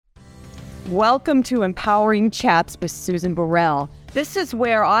Welcome to Empowering Chats with Susan Burrell. This is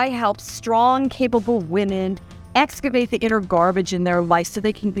where I help strong, capable women excavate the inner garbage in their life so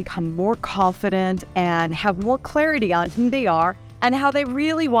they can become more confident and have more clarity on who they are and how they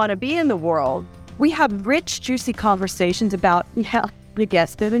really want to be in the world. We have rich, juicy conversations about, you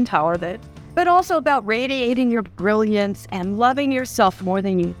guessed it, empowerment, but also about radiating your brilliance and loving yourself more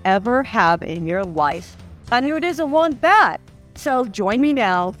than you ever have in your life. And who doesn't want that? So join me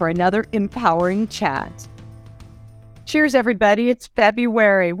now for another empowering chat. Cheers, everybody. It's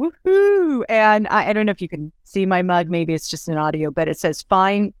February. Woohoo! And I don't know if you can see my mug. Maybe it's just an audio, but it says,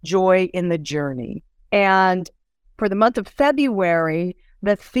 find joy in the journey. And for the month of February,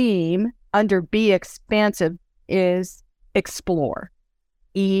 the theme under Be Expansive is explore.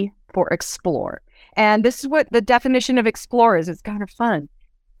 E for explore. And this is what the definition of explore is. It's kind of fun.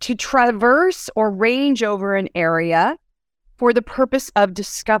 To traverse or range over an area for the purpose of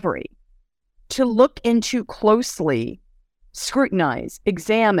discovery, to look into closely, scrutinize,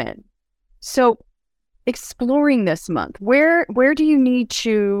 examine. So exploring this month, where do you need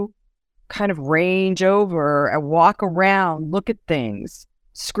to kind of range over and walk around, look at things,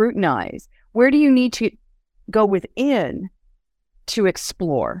 scrutinize? Where do you need to go within to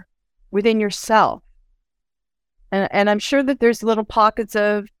explore within yourself? And I'm sure that there's little pockets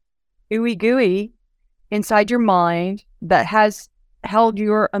of ooey gooey inside your mind that has held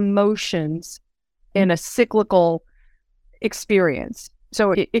your emotions in a cyclical experience.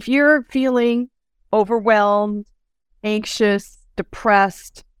 So if you're feeling overwhelmed, anxious,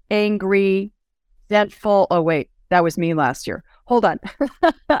 depressed, angry, resentful, oh wait, that was me last year. Hold on.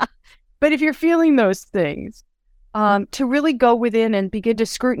 But if you're feeling those things, to really go within and begin to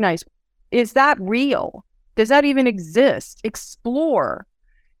scrutinize, is that real? Does that even exist? Explore.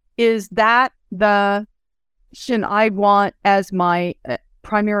 Is that the I want as my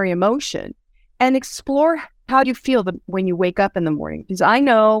primary emotion? And explore how do you feel when you wake up in the morning? Because I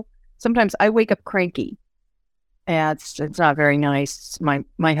know sometimes I wake up cranky, and it's not very nice.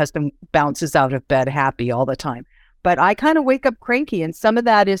 My husband bounces out of bed happy all the time, but I kind of wake up cranky, and some of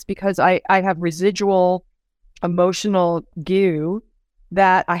that is because I have residual emotional goo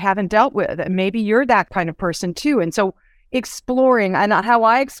that I haven't dealt with, and maybe you're that kind of person too. And so exploring, and how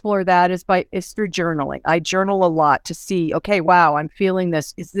I explore that is through journaling. I journal a lot to see, okay, wow, I'm feeling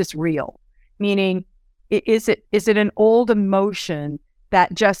this. Is this real? Meaning, is it an old emotion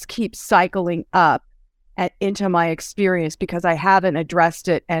that just keeps cycling up into my experience because I haven't addressed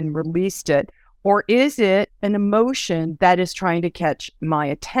it and released it? Or is it an emotion that is trying to catch my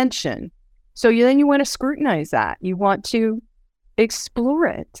attention? So then you want to scrutinize that. You want to explore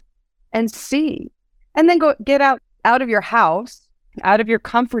it and see, and then get out of your house, out of your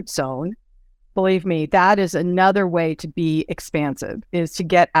comfort zone. Believe me, that is another way to be expansive, is to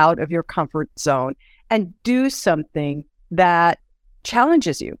get out of your comfort zone and do something that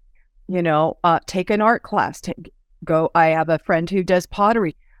challenges you. Take an art class. I have a friend who does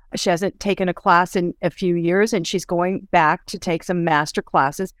pottery. She hasn't taken a class in a few years, and she's going back to take some master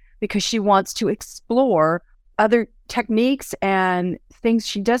classes because she wants to explore other techniques and things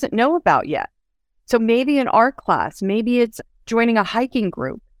she doesn't know about yet. So maybe an art class, maybe it's joining a hiking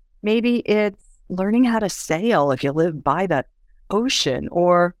group, maybe it's learning how to sail if you live by the ocean,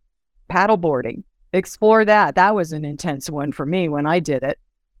 or paddleboarding. Explore that. That was an intense one for me when I did it,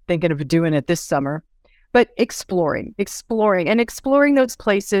 thinking of doing it this summer. But exploring those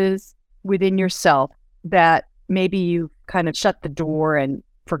places within yourself that maybe you've kind of shut the door and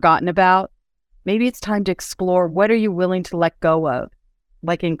forgotten about. Maybe it's time to explore, what are you willing to let go of?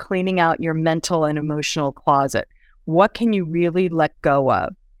 Like in cleaning out your mental and emotional closet. What can you really let go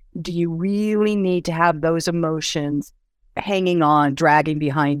of? Do you really need to have those emotions hanging on, dragging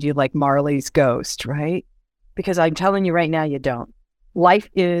behind you like Marley's ghost, right? Because I'm telling you right now, you don't. Life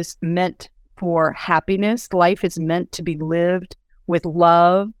is meant for happiness. Life is meant to be lived with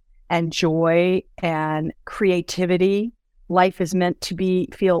love and joy and creativity. Life is meant to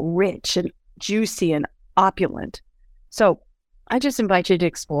feel rich and juicy and opulent. So I just invite you to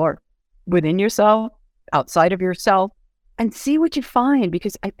explore within yourself, outside of yourself, and see what you find,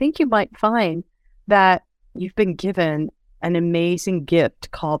 because I think you might find that you've been given an amazing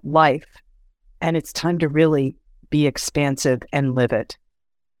gift called life, and it's time to really be expansive and live it.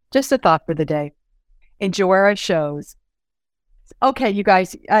 Just a thought for the day. Enjoy our shows. Okay, you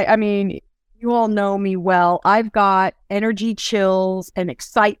guys, I mean, you all know me well. I've got energy chills and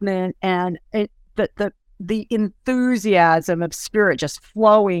excitement and the enthusiasm of spirit just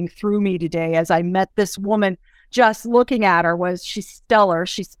flowing through me today as I met this woman. Just looking at her, she's stellar.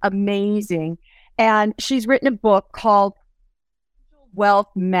 She's amazing. And she's written a book called Wealth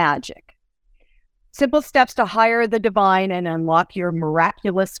Magic. simple steps to hire the divine and unlock your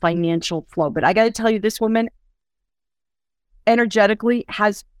miraculous financial flow. But I got to tell you, this woman energetically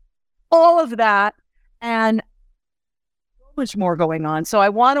has all of that and so much more going on. So I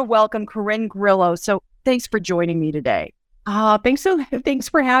want to welcome Corinne Grillo. So thanks for joining me today. Thanks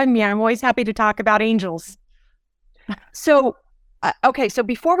for having me. I'm always happy to talk about angels. So, okay. So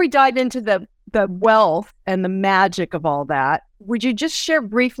before we dive into the wealth and the magic of all that, would you just share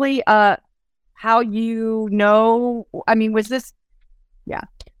briefly how you know? I mean, was this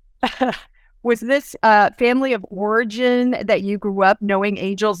family of origin that you grew up knowing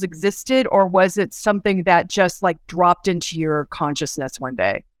angels existed, or was it something that just like dropped into your consciousness one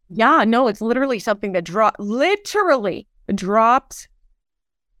day? Yeah, no, it's literally something that dropped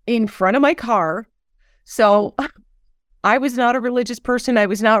in front of my car. So I was not a religious person. I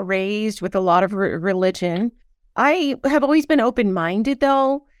was not raised with a lot of religion. I have always been open-minded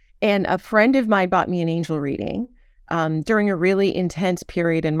though. And a friend of mine bought me an angel reading during a really intense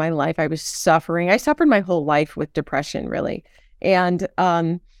period in my life. I was suffering. I suffered my whole life with depression, really. And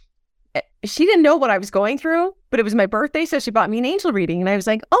she didn't know what I was going through, but it was my birthday, so she bought me an angel reading. And I was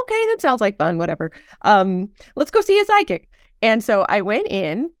like, okay, that sounds like fun, whatever. Let's go see a psychic. And so I went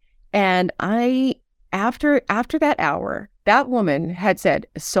in, and after that hour, that woman had said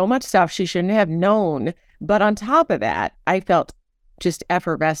so much stuff she shouldn't have known. But on top of that, I felt just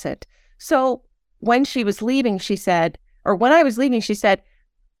effervescent. So when she was leaving, when I was leaving, she said,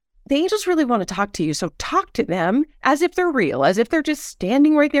 the angels really want to talk to you. So talk to them as if they're real, as if they're just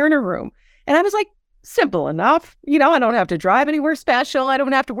standing right there in a room. And I was like, simple enough. I don't have to drive anywhere special. I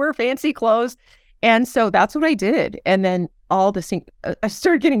don't have to wear fancy clothes. And so that's what I did. And then I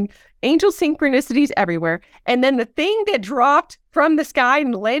started getting angel synchronicities everywhere. And then the thing that dropped from the sky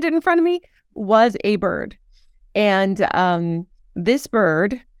and landed in front of me was a bird. And this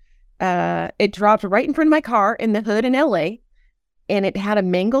bird, it dropped right in front of my car in the hood in LA, and it had a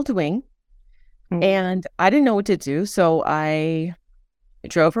mangled wing. And I didn't know what to do. So I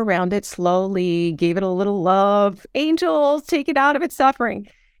drove around it slowly, gave it a little love. Angels, take it out of its suffering.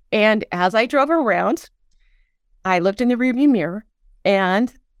 And as I drove around, I looked in the rearview mirror,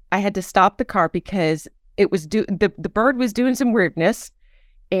 and I had to stop the car because it was the bird was doing some weirdness,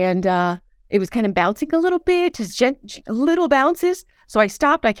 and it was kind of bouncing a little bit, just little bounces. So I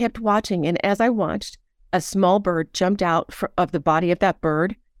stopped. I kept watching, and as I watched, a small bird jumped out of the body of that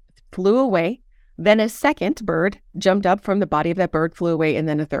bird, flew away. Then a second bird jumped up from the body of that bird, flew away, and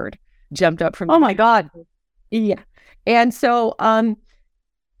then a third jumped up from. Oh my God! Yeah, and so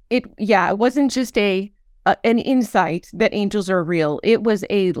it wasn't just an insight that angels are real. It was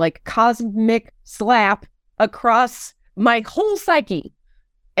a like cosmic slap across my whole psyche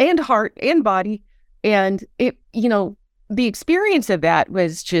and heart and body. And it, the experience of that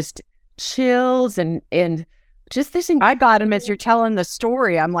was just chills and just this. I got him as you're telling the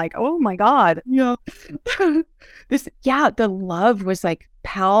story. I'm like, oh my God. Yeah. The love was like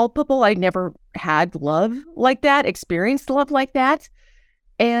palpable. I'd never had love like that, experienced love like that.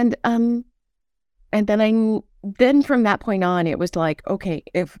 And then from that point on, it was like, okay,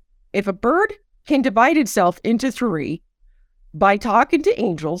 if a bird can divide itself into three by talking to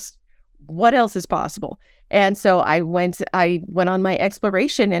angels, what else is possible? And so I went on my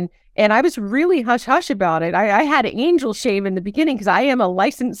exploration, and I was really hush hush about it. I had angel shame in the beginning because I am a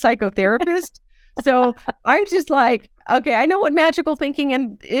licensed psychotherapist. So I was just like, okay, I know what magical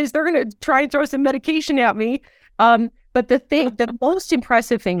thinking is. They're going to try and throw some medication at me. But the most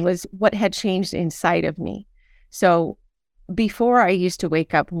impressive thing was what had changed inside of me. So before, I used to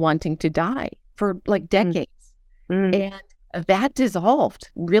wake up wanting to die for like decades. And that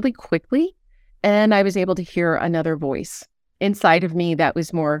dissolved really quickly. And I was able to hear another voice inside of me that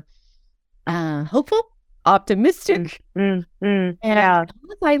was more hopeful, optimistic. And as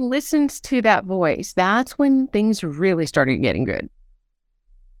I listened to that voice, that's when things really started getting good.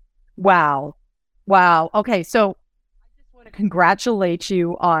 Wow. Okay, so I just want to congratulate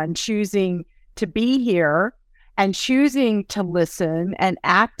you on choosing to be here and choosing to listen and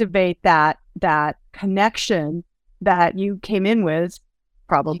activate that connection that you came in with,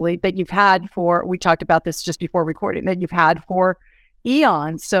 probably, that you've had we talked about this just before recording, that you've had for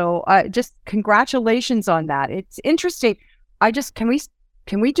eons. So just congratulations on that. It's interesting.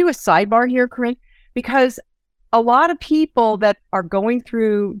 Can we do a sidebar here, Corinne? Because a lot of people that are going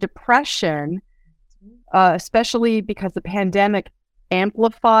through depression, especially because the pandemic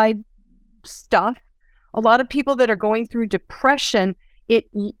amplified stuff, a lot of people that are going through depression,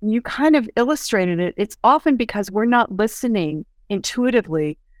 you kind of illustrated it. It's often because we're not listening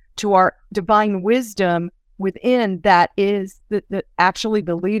intuitively to our divine wisdom within that is actually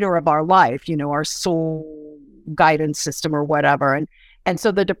the leader of our life, our soul guidance system or whatever. And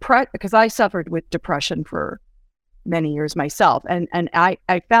so because I suffered with depression for many years myself, and I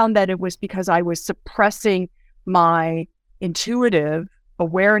found that it was because I was suppressing my intuitive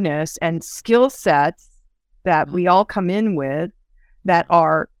awareness and skill sets that we all come in with that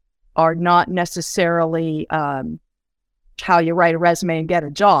are not necessarily how you write a resume and get a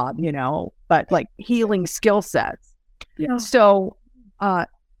job, but like healing skill sets. Yeah. So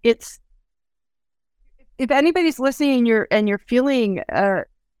it's, if anybody's listening and you're feeling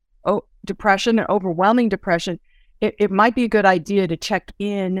depression and overwhelming depression, it might be a good idea to check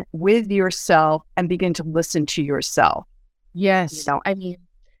in with yourself and begin to listen to yourself. Yes. I mean,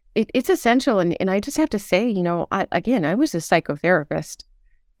 it's essential. And I just have to say, I was a psychotherapist.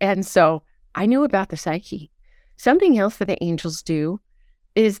 And so I knew about the psyche. Something else that the angels do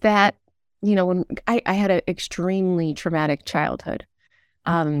is that, when I had an extremely traumatic childhood,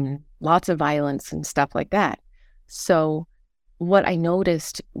 lots of violence and stuff like that. So what I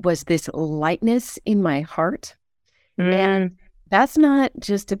noticed was this lightness in my heart. And that's not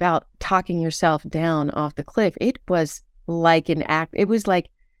just about talking yourself down off the cliff. It was like an act. It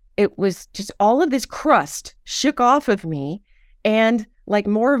was just all of this crust shook off of me, and like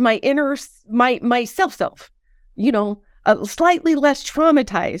more of my inner, my self, slightly less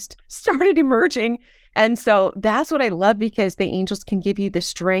traumatized started emerging. And so that's what I love, because the angels can give you the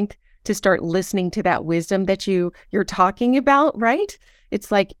strength to start listening to that wisdom that you're talking about, right?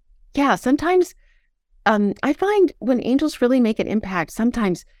 It's like, yeah, sometimes I find when angels really make an impact,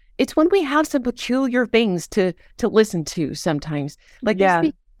 sometimes it's when we have some peculiar things to listen to sometimes. Like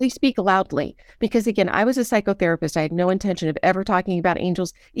they speak loudly. Because again, I was a psychotherapist. I had no intention of ever talking about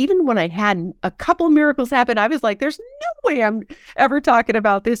angels. Even when I had a couple miracles happen, I was like, there's no way I'm ever talking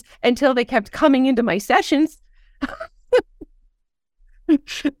about this, until they kept coming into my sessions.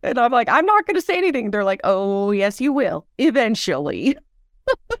 And I'm like, I'm not going to say anything. They're like, oh, yes, you will eventually.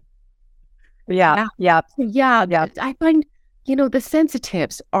 Yeah. I find, the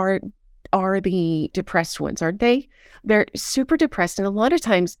sensitives are the depressed ones, aren't they? They're super depressed. And a lot of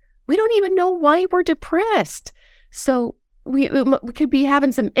times we don't even know why we're depressed. So we could be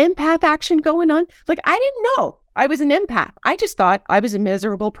having some empath action going on. Like, I didn't know I was an empath. I just thought I was a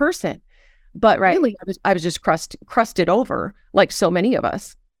miserable person. But really, I was just crusted over, like so many of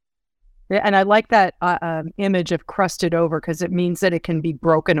us. Yeah, and I like that image of crusted over, because it means that it can be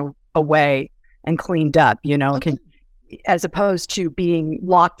broken away and cleaned up, as opposed to being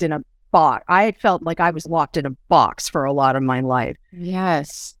locked in a box. I felt like I was locked in a box for a lot of my life.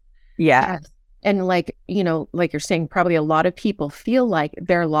 Yes. Yeah. Yes. And like you're saying, probably a lot of people feel like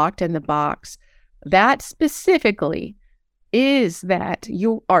they're locked in the box. That specifically is that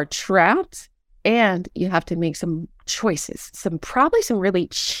you are trapped and you have to make some choices, probably some really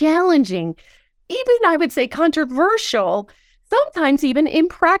challenging, even I would say controversial, sometimes even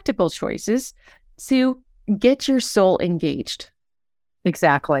impractical choices to get your soul engaged.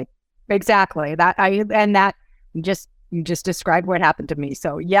 Exactly. That you just described what happened to me.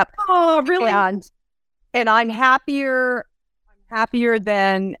 So, yep. Oh, really? And I'm happier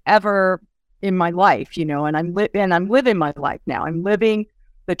than ever in my life, and I'm living my life now. I'm living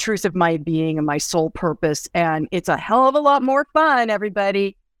the truth of my being and my soul purpose. And it's a hell of a lot more fun,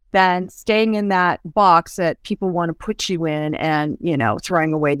 everybody, than staying in that box that people want to put you in and,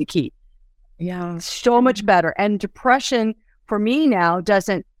 throwing away the key. Yeah. So much better. And depression for me now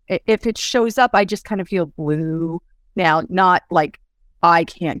doesn't, if it shows up, I just kind of feel blue now, not like I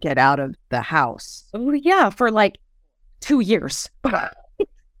can't get out of the house. Oh, yeah. For like 2 years.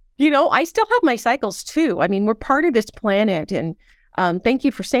 I still have my cycles too. I mean, we're part of this planet. And thank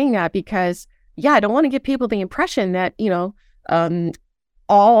you for saying that, because, I don't want to give people the impression that,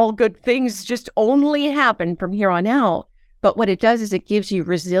 all good things just only happen from here on out. But what it does is it gives you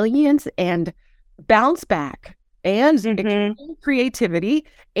resilience and bounce back and creativity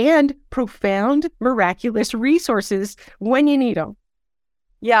and profound, miraculous resources when you need them.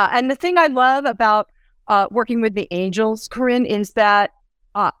 Yeah. And the thing I love about working with the angels, Corinne, is that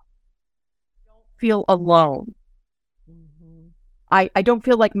you don't feel alone. I don't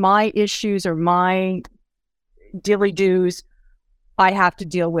feel like my issues or my dilly-doos I have to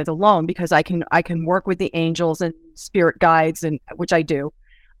deal with alone, because I can work with the angels and spirit guides, and which I do,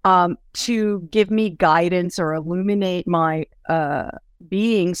 to give me guidance or illuminate my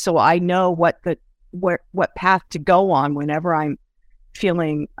being, so I know what path to go on whenever I'm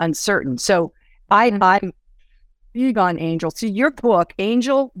feeling uncertain. So I'm big on angels. So your book,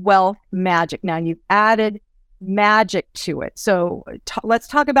 Angel Wealth Magic. Now you've added magic to it. So let's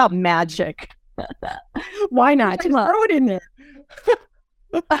talk about magic. Why not? Just throw it in there.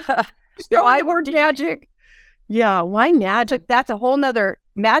 So I word magic. Yeah, why magic? That's a whole nother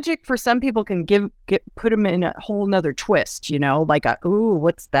magic. For some people can put them in a whole nother twist, like ooh,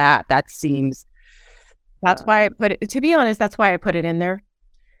 what's that? That seems. That's why I put it, to be honest, that's why I put it in there.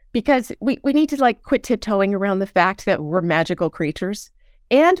 Because we need to like quit tiptoeing around the fact that we're magical creatures.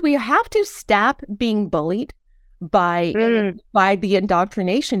 And we have to stop being bullied by the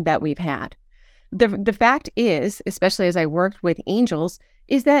indoctrination that we've had. The fact is, especially as I worked with angels,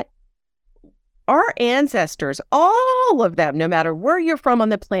 is that our ancestors, all of them, no matter where you're from on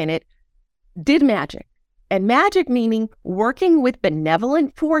the planet, did magic. And magic meaning working with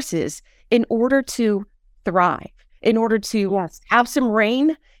benevolent forces in order to thrive, in order to have some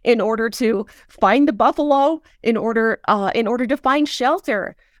rain, in order to find the buffalo, in order to find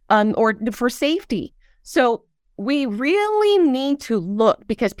shelter, or for safety. So we really need to look,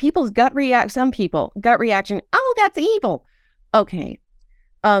 because people's gut reaction, oh, that's evil. Okay.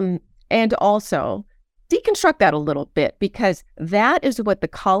 And also deconstruct that a little bit, because that is what the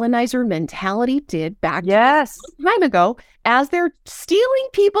colonizer mentality did back a long time ago. As they're stealing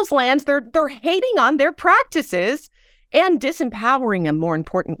people's lands, they're hating on their practices and disempowering them, more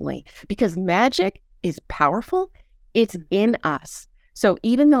importantly, because magic is powerful. It's in us. So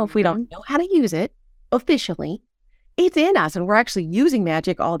even though if we don't know how to use it officially, it's in us, and we're actually using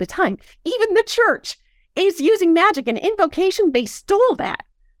magic all the time. Even the church is using magic, and invocation, they stole that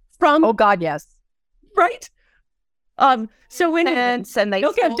from. Oh God, yes. Right. So when and they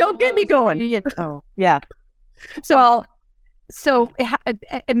don't get me going. Oh yeah. So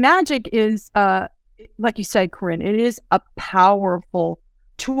magic is like you said, Corinne, it is a powerful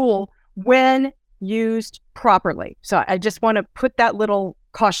tool when used properly. So I just want to put that little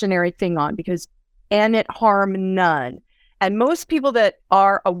cautionary thing on, because and it harm none. And most people that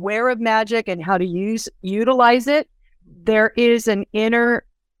are aware of magic and how to utilize it, there is an inner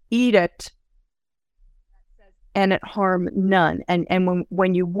edict, and it harm none. And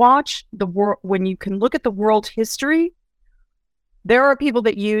when you watch the world, when you can look at the world history, there are people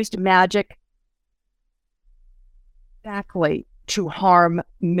that used magic exactly to harm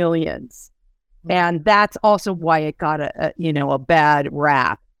millions. And that's also why it got a bad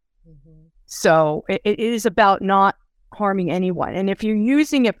rap. So it is about not harming anyone. And if you're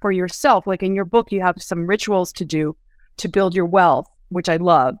using it for yourself, like in your book, you have some rituals to do to build your wealth, which I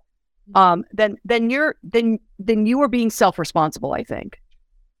love. Then you are being self-responsible, I think.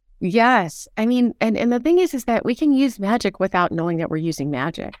 Yes. I mean, and the thing is that we can use magic without knowing that we're using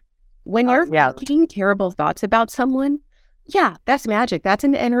magic. When you're thinking terrible thoughts about someone, that's magic. That's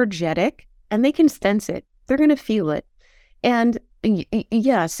an energetic, and they can sense it. They're going to feel it. And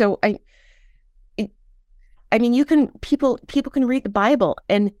so I mean, people can read the Bible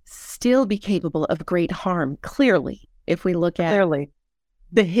and still be capable of great harm, clearly, if we look at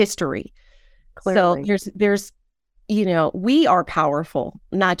the history. Clearly. So there's we are powerful,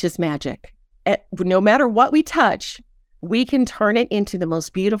 not just magic. No matter what we touch, we can turn it into the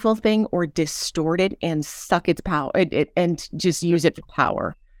most beautiful thing or distort it and suck its power and just use it for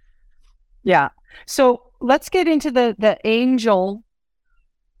power. Yeah. So let's get into the angel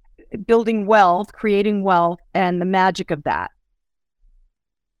building wealth, creating wealth, and the magic of that.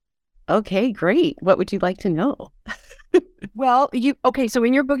 Okay, great. What would you like to know? Well, so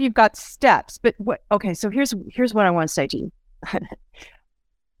in your book, you've got steps, but so here's what I want to say to you.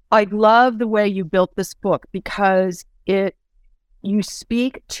 I love the way you built this book, because you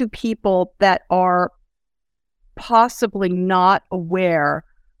speak to people that are possibly not aware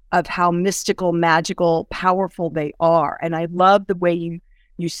of how mystical, magical, powerful they are. And I love the way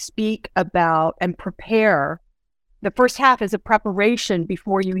you speak about and prepare. The first half is a preparation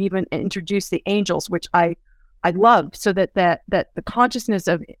before you even introduce the angels, which I love, so that the consciousness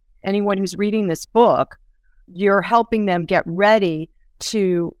of anyone who's reading this book, you're helping them get ready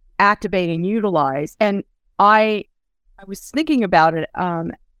to activate and utilize. And I was thinking about it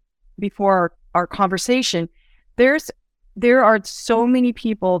before our conversation. There are so many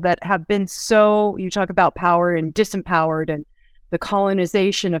people that have been you talk about power and disempowered and the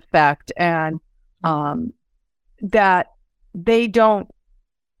colonization effect, and that they don't,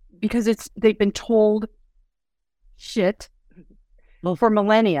 because they've been told shit for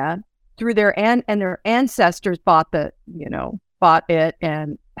millennia through their ancestors bought it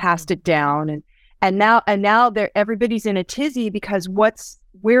and passed it down, and now everybody's in a tizzy, because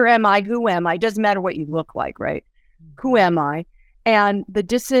where am I? Who am I? Doesn't matter what you look like, right? Who am I? And the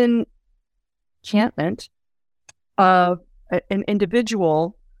disenchantment of an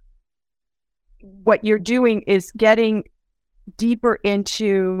individual, what you're doing is getting deeper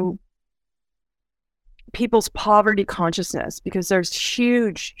into people's poverty consciousness, because there's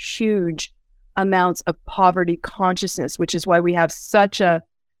huge amounts of poverty consciousness, which is why we have such a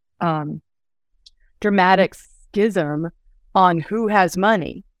dramatic schism on who has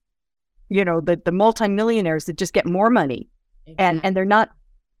money. You know, the multimillionaires that just get more money, and they're not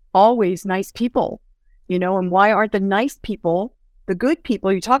always nice people, you know. And why aren't the nice people, the good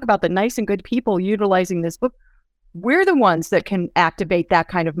people, you talk about the nice and good people utilizing this book, we're the ones that can activate that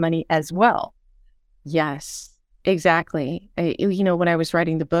kind of money as well. Yes, exactly. You know, when I was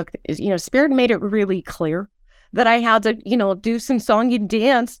writing the book, you know, Spirit made it really clear that I had to, you know, do some song and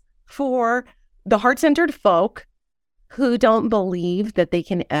dance for the heart-centered folk who don't believe that they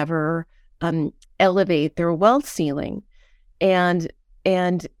can ever elevate their wealth ceiling. And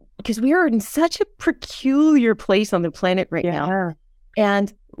because we are in such a peculiar place on the planet right now.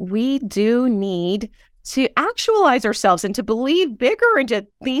 And we do need to actualize ourselves and to believe bigger and to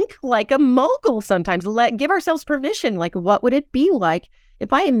think like a mogul sometimes. Give ourselves permission. Like, what would it be like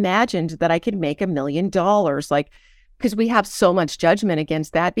if I imagined that I could make $1 million? Like, because we have so much judgment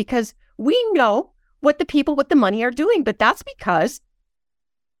against that, because we know what the people with the money are doing, but that's because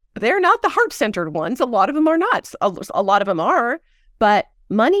they're not the heart-centered ones. A lot of them are not. A lot of them are, but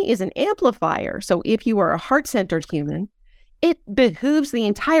money is an amplifier. So if you are a heart-centered human, it behooves the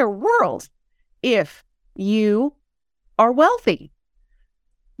entire world if you are wealthy,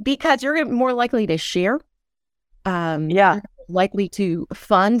 because you're more likely to share, likely to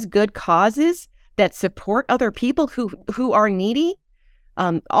fund good causes that support other people who are needy,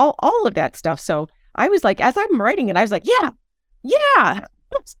 all of that stuff. So I was like, as I'm writing it, I was like, yeah.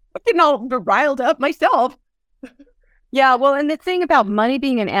 I'm getting all riled up myself. Yeah, well, and the thing about money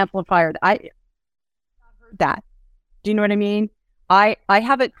being an amplifier, I heard that. Do you know what I mean? I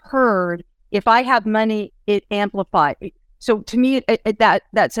haven't heard if I have money, it amplifies. So to me,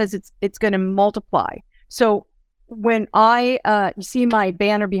 that says it's going to multiply. So when you see my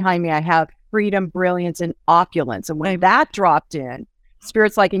banner behind me, I have freedom, brilliance, and opulence. And when that dropped in,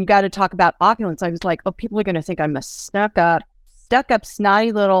 Spirit's like, and you got to talk about opulence. I was like, oh, people are going to think I'm a stuck up,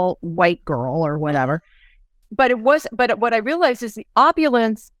 snotty little white girl or whatever. But what I realized is the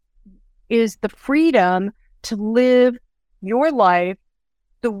opulence is the freedom to live your life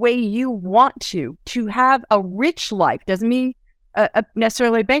the way you want to have a rich life. Doesn't mean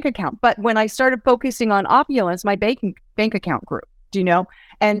necessarily a bank account. But when I started focusing on opulence, my bank account grew, do you know?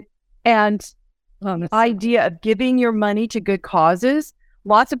 And the idea of giving your money to good causes,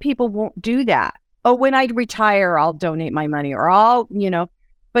 lots of people won't do that. Oh, when I retire, I'll donate my money, or I'll, you know.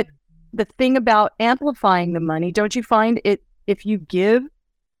 But the thing about amplifying the money, don't you find it, if you give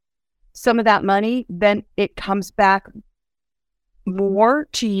some of that money, then it comes back more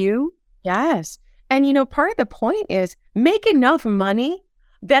to you? Yes. And, you know, part of the point is make enough money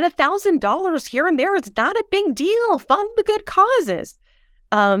that $1,000 here and there is not a big deal. Fund the good causes.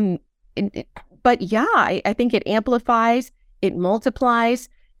 But yeah, I think it amplifies, it multiplies.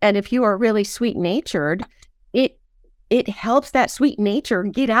 And if you are really sweet-natured, it helps that sweet nature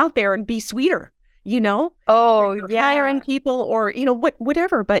get out there and be sweeter, you know? Oh, yeah. Hiring people, or, you know,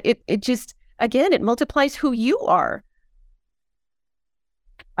 whatever. But it just, again, it multiplies who you are.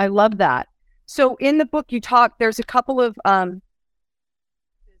 I love that. So in the book, there's a couple of,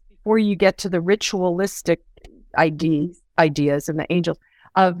 before you get to the ritualistic ideas and the angels,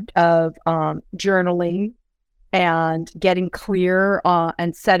 of journaling and getting clear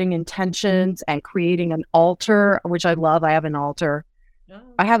and setting intentions and creating an altar, which I love. I have an altar.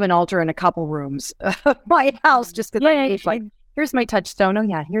 I have an altar in a couple rooms of my house, just because like, here's my touchstone. Oh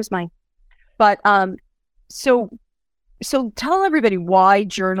yeah, here's mine. But so tell everybody why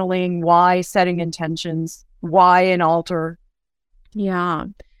journaling, why setting intentions, why an altar. Yeah.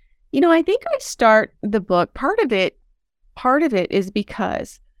 You know, I think I start the book, part of it is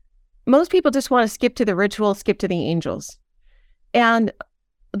because most people just want to skip to the ritual, skip to the angels. And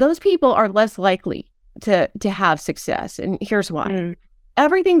those people are less likely to have success. And here's why.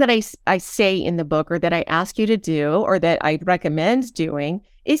 Everything that I say in the book, or that I ask you to do, or that I recommend doing,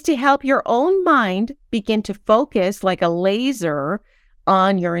 is to help your own mind begin to focus like a laser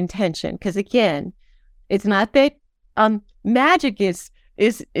on your intention. Because again, it's not that magic is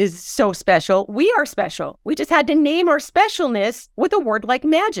so special. We are special. We just had to name our specialness with a word like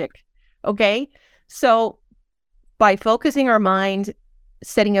magic. Okay. So by focusing our mind,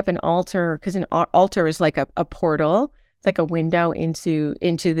 setting up an altar, because an altar is like a portal. It's like a window into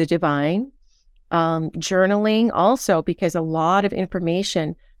the divine. Journaling also, because a lot of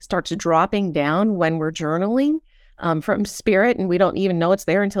information starts dropping down when we're journaling from spirit, and we don't even know it's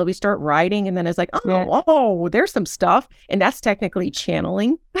there until we start writing, and then it's like, oh, there's some stuff, and that's technically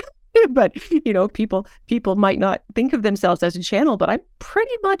channeling. But, people might not think of themselves as a channel, but I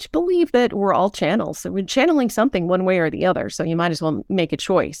pretty much believe that we're all channels. So we're channeling something one way or the other. So you might as well make a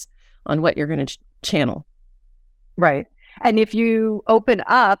choice on what you're going to channel. Right. And if you open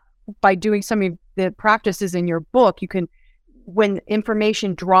up by doing some of the practices in your book, you can, when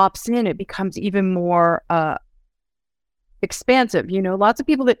information drops in, it becomes even more expansive. Lots of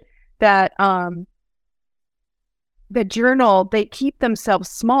people that journal, they keep themselves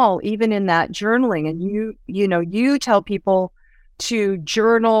small even in that journaling. And you tell people to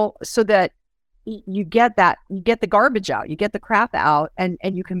journal so that you get the garbage out, you get the crap out, and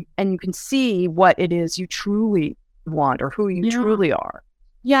you can see what it is you truly want or who you truly are.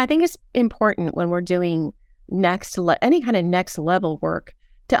 Yeah, I think it's important when we're doing any kind of next level work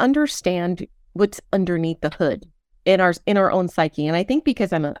to understand what's underneath the hood in our own psyche. And I think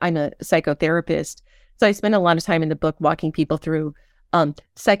because I'm a psychotherapist, so I spend a lot of time in the book walking people through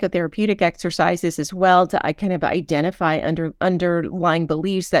psychotherapeutic exercises as well to kind of identify underlying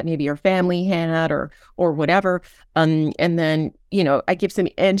beliefs that maybe your family had or whatever. And then, I give some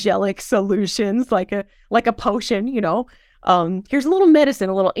angelic solutions like a potion, here's a little medicine,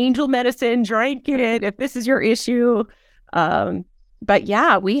 a little angel medicine, drink it if this is your issue. But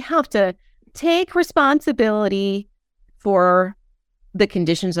yeah, we have to take responsibility for the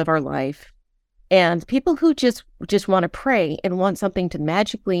conditions of our life. And people who just want to pray and want something to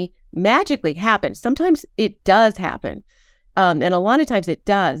magically happen. Sometimes it does happen. And a lot of times it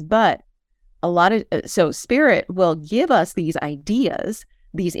does, but so spirit will give us these ideas,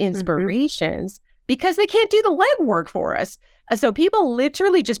 these inspirations, because they can't do the legwork for us. So people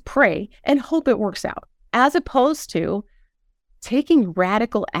literally just pray and hope it works out, as opposed to taking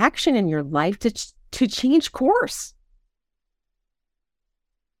radical action in your life to change course.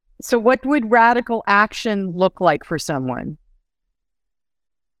 So what would radical action look like for someone?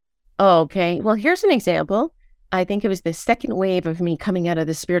 Okay, well, here's an example. I think it was the second wave of me coming out of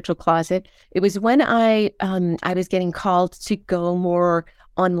the spiritual closet. It was when I was getting called to go more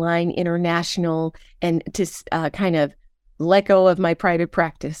online, international, and to kind of let go of my private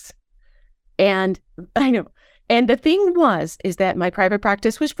practice. And I know. And the thing is that my private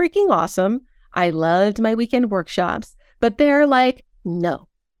practice was freaking awesome. I loved my weekend workshops, but they're like, no.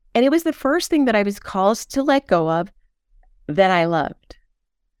 And it was the first thing that I was called to let go of that I loved.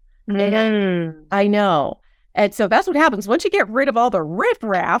 And I know. And so that's what happens. Once you get rid of all the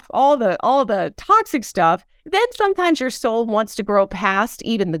riffraff, all the toxic stuff, then sometimes your soul wants to grow past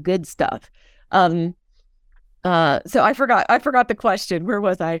even the good stuff. So I forgot the question. Where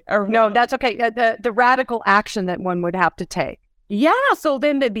was I? No, that's okay. The radical action that one would have to take. Yeah. So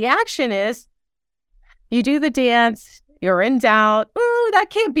then the action is you do the dance. You're in doubt. Oh,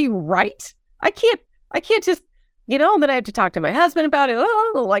 that can't be right. I can't just, and then I have to talk to my husband about it.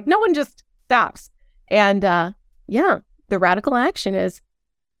 Oh, like no one just stops. And the radical action is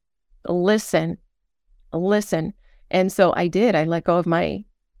listen. And so I did. I let go of my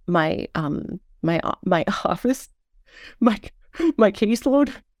office, my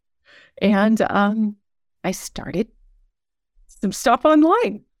caseload, and I started some stuff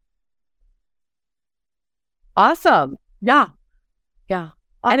online. Awesome. Yeah.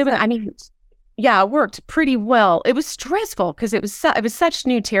 Awesome. And it worked pretty well. It was stressful because it was such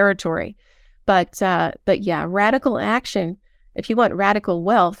new territory, but yeah, radical action. If you want radical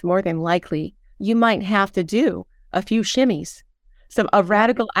wealth, more than likely you might have to do a few shimmies, a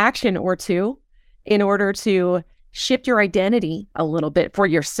radical action or two, in order to shift your identity a little bit for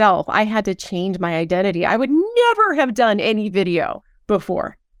yourself. I had to change my identity. I would never have done any video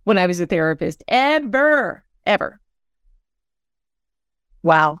before when I was a therapist, ever.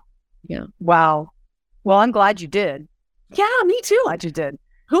 Wow. Yeah. Wow. Well, I'm glad you did. Yeah, me too. Glad you did.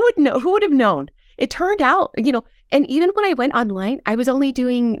 Who would have known? It turned out, and even when I went online, I was only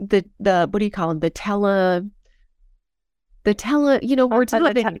doing the what do you call them? The tele,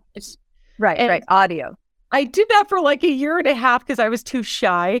 Right. Audio. I did that for like a year and a half because I was too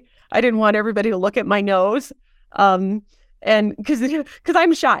shy. I didn't want everybody to look at my nose. And because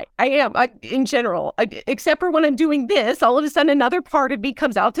I'm shy, I am in general, except for when I'm doing this, all of a sudden another part of me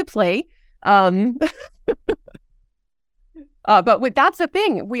comes out to play. But that's the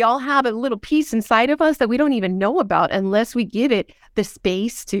thing. We all have a little piece inside of us that we don't even know about unless we give it the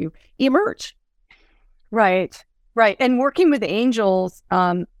space to emerge. Right. And working with angels,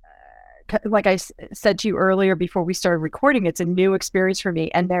 like I said to you earlier before we started recording, it's a new experience for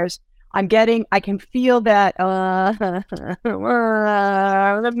me. And I can feel that, that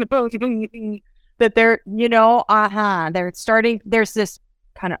they're starting, there's this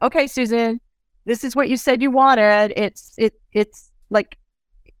kind of, okay, Susan, this is what you said you wanted. It's like,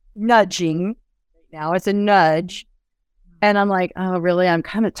 nudging. Now it's a nudge. And I'm like, oh, really? I'm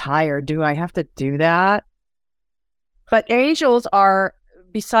kind of tired. Do I have to do that? But angels are,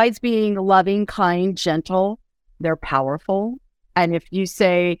 besides being loving, kind, gentle, they're powerful. And if you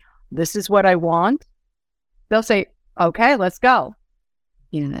say, this is what I want, they'll say, okay, let's go.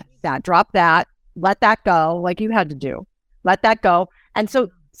 Drop that, let that go, like you had to do. Let that go. And so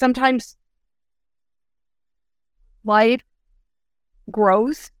sometimes life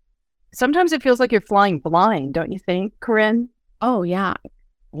growth, sometimes it feels like you're flying blind, don't you think, Corinne? Oh, yeah.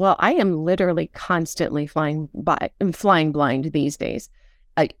 Well, I am literally constantly flying blind these days,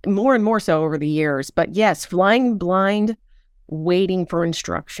 more and more so over the years. But yes, flying blind, waiting for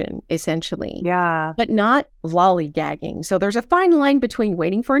instruction, essentially. Yeah. But not lollygagging. So there's a fine line between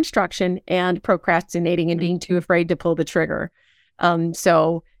waiting for instruction and procrastinating and being too afraid to pull the trigger.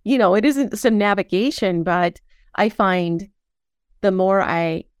 So, it isn't some navigation, but I find the more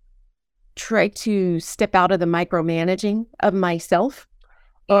I try to step out of the micromanaging of myself,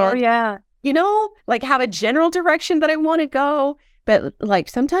 like have a general direction that I want to go. But like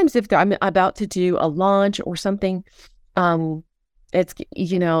sometimes if I'm about to do a launch or something, it's,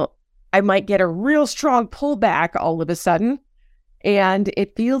 I might get a real strong pullback all of a sudden. And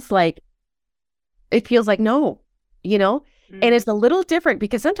it feels like no, and it's a little different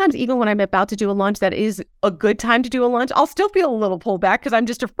because sometimes even when I'm about to do a launch that is a good time to do a launch, I'll still feel a little pullback because I'm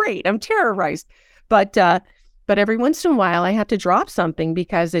just afraid. I'm terrorized. But every once in a while I have to drop something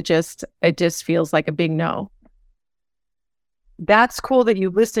because it just feels like a big no. That's cool that you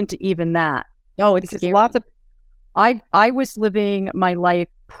listen to even that. Oh, it's scary. Lots of I was living my life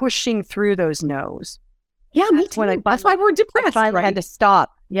pushing through those no's. Yeah, me too. That's why we're depressed. I finally had to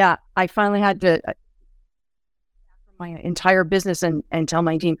stop. Yeah, I finally had to my entire business and tell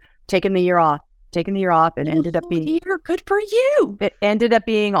my team, taking the year off. It ended up being good for you. It ended up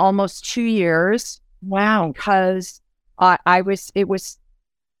being almost 2 years. Wow. Because I was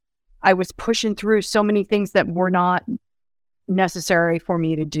pushing through so many things that were not necessary for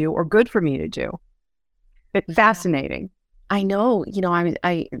me to do or good for me to do. It's fascinating. I know,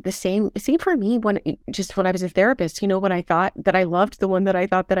 I the same for me when I was a therapist, when I thought that I loved the one that I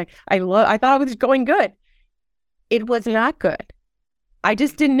thought that I thought I was going good. It was not good. I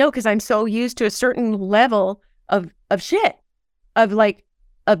just didn't know because I'm so used to a certain level of shit, of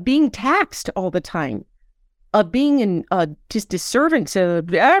being taxed all the time, of being just a servant to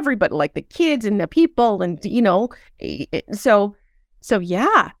everybody, like the kids and the people, and so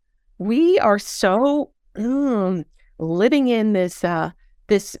yeah, we are so living in this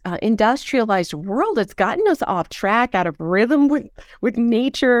industrialized world. It's gotten us off track, out of rhythm with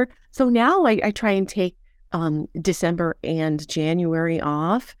nature. So now I try and take December and January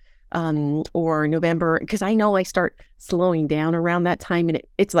off, or November, because I know I start slowing down around that time, and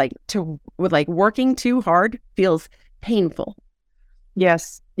it's like working too hard feels painful.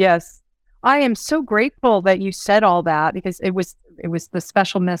 Yes. I am so grateful that you said all that because it was the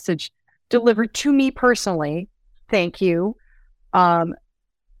special message delivered to me personally. Thank you.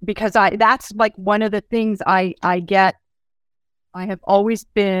 Because that's like one of the things I get. I have always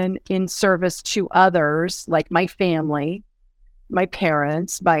been in service to others, like my family, my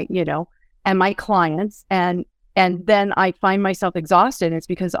parents, and my clients. And then I find myself exhausted. It's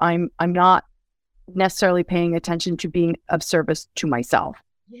because I'm not necessarily paying attention to being of service to myself.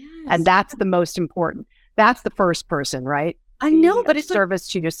 Yes. And that's the most important. That's the first person, right? I know, but it's service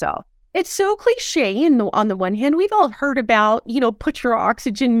to yourself. It's so cliche. And on the one hand, we've all heard about, put your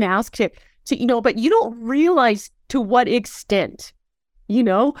oxygen mask to, but you don't realize to what extent,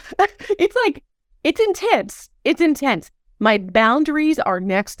 it's like, it's intense. It's intense. My boundaries are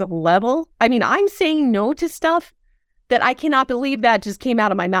next level. I mean, I'm saying no to stuff that I cannot believe that just came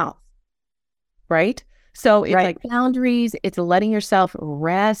out of my mouth. Right? So it's like boundaries, it's letting yourself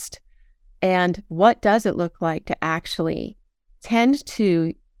rest. And what does it look like to actually tend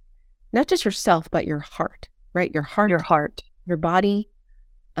to not just yourself, but your heart, right? Your heart, your body.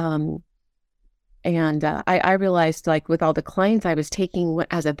 And I realized, like, with all the clients I was taking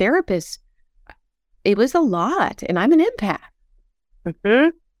as a therapist, it was a lot, and I'm an empath. Mm-hmm.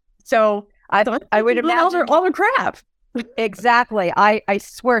 So I would imagine all the crap. Exactly. I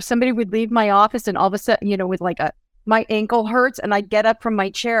swear somebody would leave my office and all of a sudden, with like my ankle hurts and I get up from my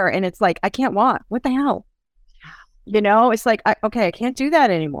chair and it's like, I can't walk. What the hell? It's like, I can't do that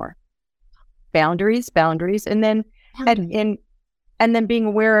anymore. Boundaries. And then, and then being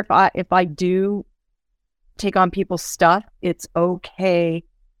aware if I do take on people's stuff, it's okay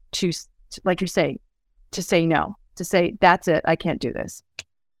to, like you say, to say no, to say, that's it. I can't do this.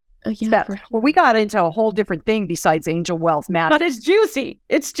 Yeah. Well, we got into a whole different thing besides angel wealth magic. But it's juicy.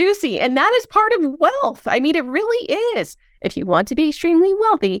 It's juicy. And that is part of wealth. I mean, it really is. If you want to be extremely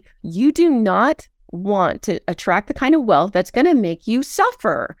wealthy, you do not want to attract the kind of wealth that's going to make you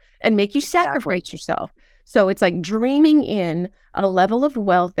suffer and make you sacrifice yourself. So it's like dreaming in a level of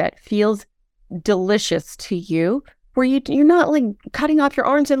wealth that feels delicious to you, where you're not like cutting off your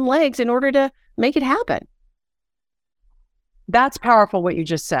arms and legs in order to make it happen. That's powerful what you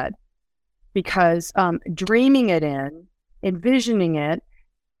just said, because dreaming it in, envisioning it,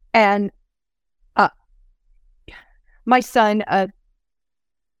 and my son,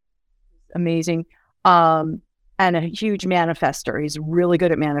 amazing, and a huge manifester. He's really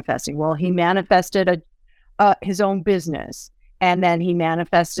good at manifesting. Well, he manifested his own business, and then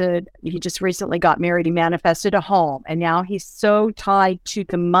he just recently got married. He manifested a home, and now he's so tied to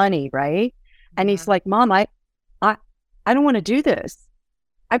the money, right? And he's like, Mom, I don't want to do this.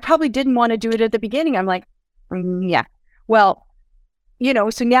 I probably didn't want to do it at the beginning. I'm like, yeah. Well,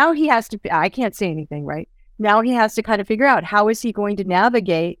 so now he has to, I can't say anything, right? Now he has to kind of figure out how is he going to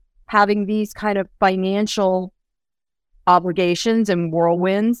navigate having these kind of financial obligations and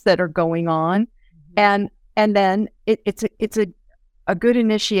whirlwinds that are going on. And then it's a good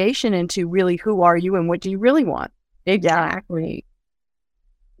initiation into really who are you and what do you really want? Exactly.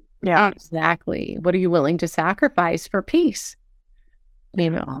 Yeah, exactly. What are you willing to sacrifice for peace?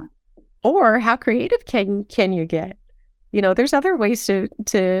 Or how creative can you get? There's other ways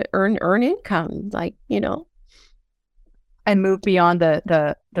to earn income, like, and move beyond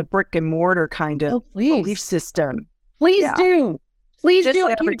the brick and mortar kind of belief system. Please do. Please just do.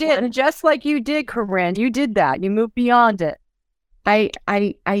 Like you did, just like you did, Corinne. You did that. You moved beyond it. I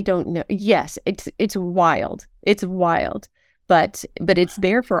don't know. Yes, it's wild. It's wild. But it's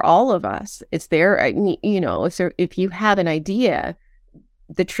there for all of us. It's there, so if you have an idea,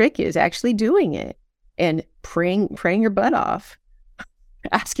 the trick is actually doing it and praying your butt off.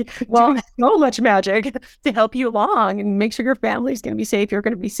 Asking, so much magic to help you along and make sure your family's going to be safe. You're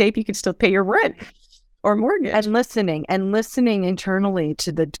going to be safe. You can still pay your rent or mortgage. And listening internally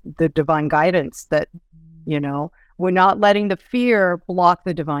to the divine guidance that, we're not letting the fear block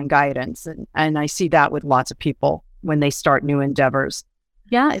the divine guidance. And I see that with lots of people when they start new endeavors.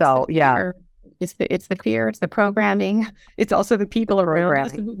 Yeah. So, It's the fear, it's the programming, it's also the people around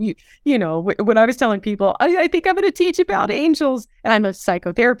us. When I was telling people, I think I'm going to teach about angels, and I'm a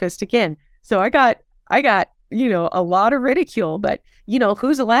psychotherapist again. So I got a lot of ridicule, but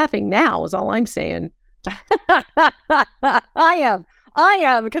who's laughing now is all I'm saying. I am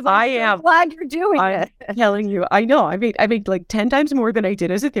because I'm so glad you're doing it. I'm telling you, I know. I made like 10 times more than I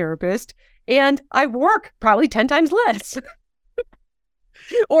did as a therapist, and I work probably 10 times less.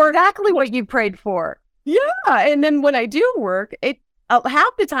 Or exactly what you prayed for. Yeah. And then when I do work,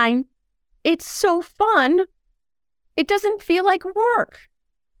 half the time, it's so fun. It doesn't feel like work.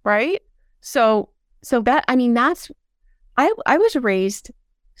 Right. So that, I was raised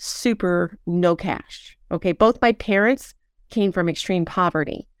super no cash. Okay. Both my parents came from extreme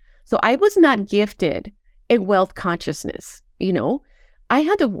poverty. So I was not gifted a wealth consciousness. I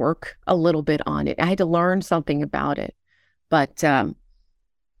had to work a little bit on it. I had to learn something about it. But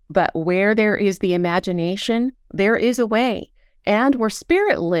where there is the imagination, there is a way. And where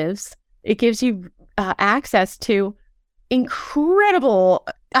spirit lives, it gives you access to incredible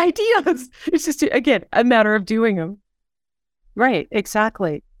ideas. It's just, again, a matter of doing them. Right,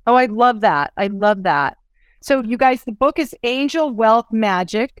 exactly. Oh, I love that. So you guys, the book is Angel Wealth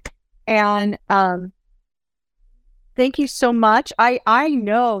Magic. And thank you so much. I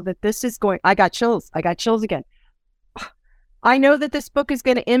know that this is I got chills again. I know that this book is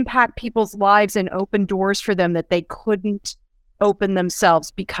going to impact people's lives and open doors for them that they couldn't open themselves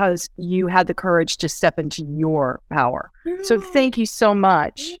because you had the courage to step into your power. So thank you so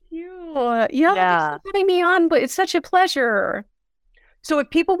much. Thank you. Thanks for having me on, but it's such a pleasure. So if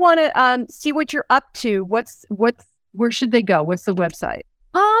people want to see what you're up to, where should they go? What's the website?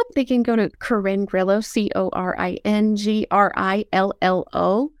 They can go to Corinne Grillo,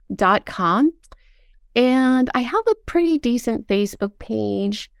 CorinGrillo.com. And I have a pretty decent Facebook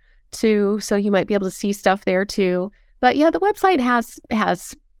page too, so you might be able to see stuff there too. But yeah, the website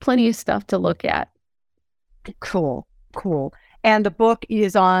has plenty of stuff to look at. Cool. And the book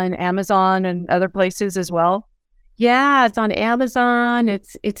is on Amazon and other places as well? Yeah, it's on Amazon.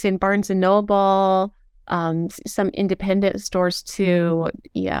 It's in Barnes & Noble, some independent stores too.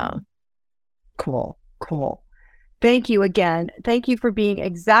 Yeah. Cool. Thank you again. Thank you for being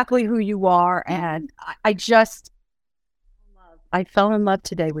exactly who you are. And I fell in love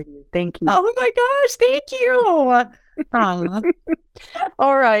today with you. Thank you. Oh my gosh, thank you. Aw.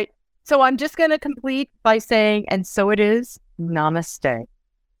 All right. So I'm just going to complete by saying, and so it is, namaste.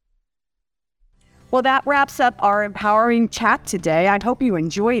 Well, that wraps up our empowering chat today. I hope you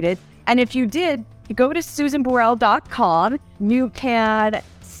enjoyed it. And if you did, go to SusanBurrell.com. You can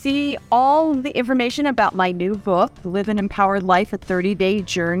see all the information about my new book, Live an Empowered Life, a 30-Day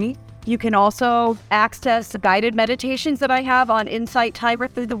Journey. You can also access the guided meditations that I have on Insight Timer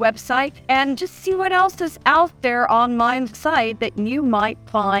through the website, and just see what else is out there on my site that you might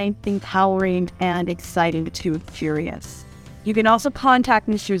find empowering and exciting to curious. You can also contact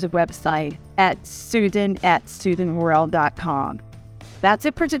me through the website at susan@susanburrell.com. That's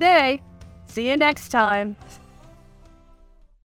it for today. See you next time.